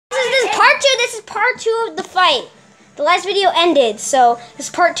part 2 of the fight. The last video ended, so this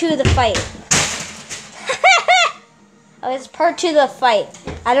is part 2 of the fight. Oh, it's part 2 of the fight.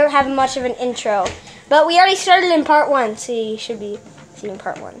 I don't have much of an intro. But we already started in part 1, so you should be seeing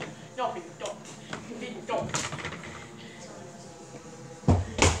part 1. No, you don't. You don't.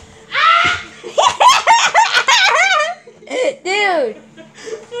 Dude!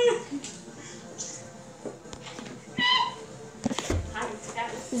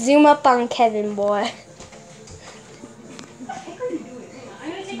 Zoom up on Kevin, boy.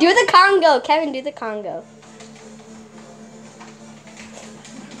 Do the Congo. Kevin, do the Congo.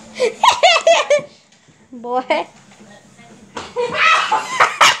 Boy.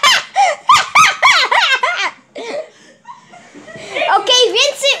 Okay,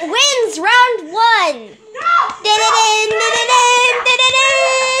 Vincent wins round 1.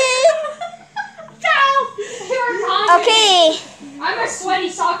 Okay. I'm a sweaty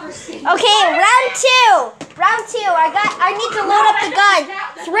soccer skin. Okay, round 2. Round 2. I need to load up the gun.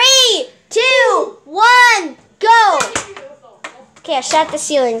 3, 2, 1, go. Okay, I shot the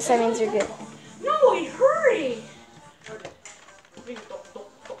ceiling, so that means we're good. No, hurry.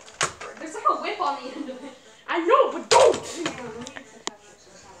 There's like a whip on the end of it. I know, but don't.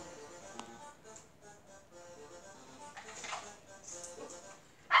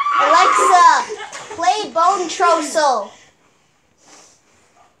 Alexa, play Bone Trossel.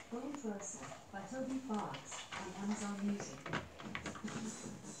 Bone Trossel by Toby Fox on Amazon Music.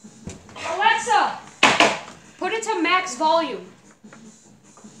 Alexa, put it to max volume.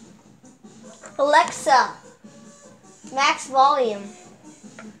 Alexa, max volume.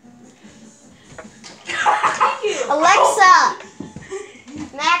 Thank you. Alexa,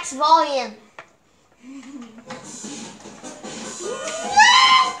 max volume.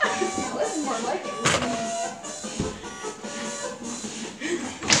 This is more like it.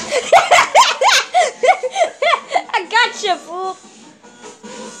 I gotcha, fool.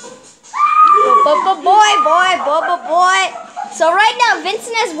 Boy. So right now,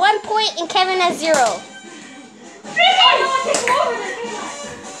 Vincent has 1 point and Kevin has 0.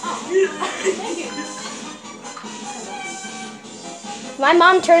 My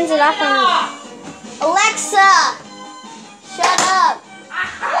mom turns it off on me. Alexa, shut up.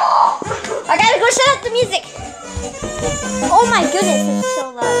 I gotta go shut up the music. Oh my goodness, it's so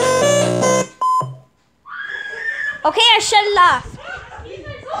loud. Okay, I shut it off.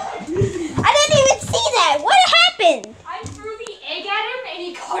 I didn't even see that. What happened? I threw the egg at him and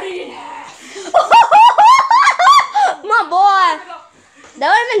he cut it in half. My boy. That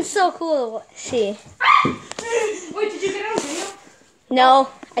would have been so cool to see. Wait, did you get it on video? No,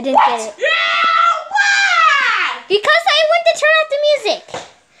 I didn't get it. Because I went to turn off the music.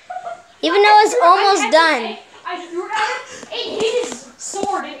 Even though it's almost done. I threw it at him and hit his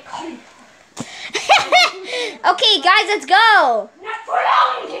sword and it cut him. Okay, guys, let's go. Not for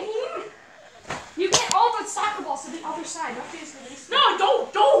long, can you? You get all the soccer balls to the other side. Not face the base. No,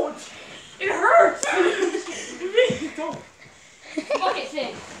 don't. It hurts. Don't. Bucket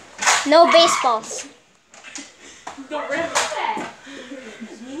thing. No baseballs. Don't rip that.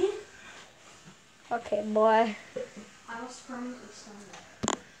 Okay, boy. I was permanently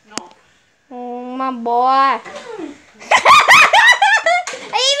stunned. No. Oh, my boy.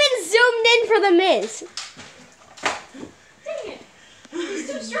 I even zoomed in for the miss. Dang it.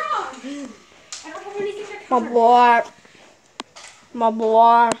 He's too strong. I don't have anything to My cover. boy. My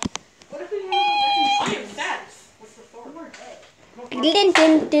boy. What if we have a weapon stats? What's the Thor?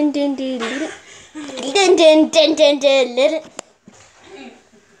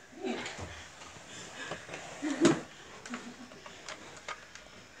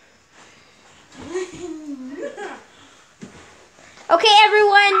 Okay,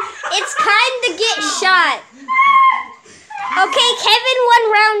 everyone, it's time to get shot. Okay, Kevin won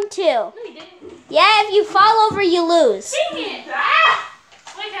round 2. No, you didn't. Yeah, if you fall over, you lose. Dang it! Ah!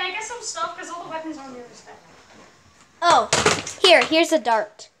 Wait, can I get some stuff? Because all the weapons are on the other side. Oh, here's a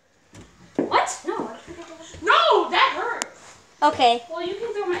dart. What? No, I don't think I can. No, that hurts. Okay. Well, you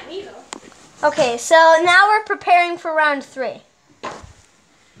can throw them at me, though. Okay, so now we're preparing for round 3.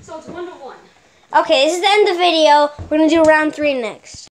 So it's 1-1. Okay, this is the end of the video. We're going to do round 3 next.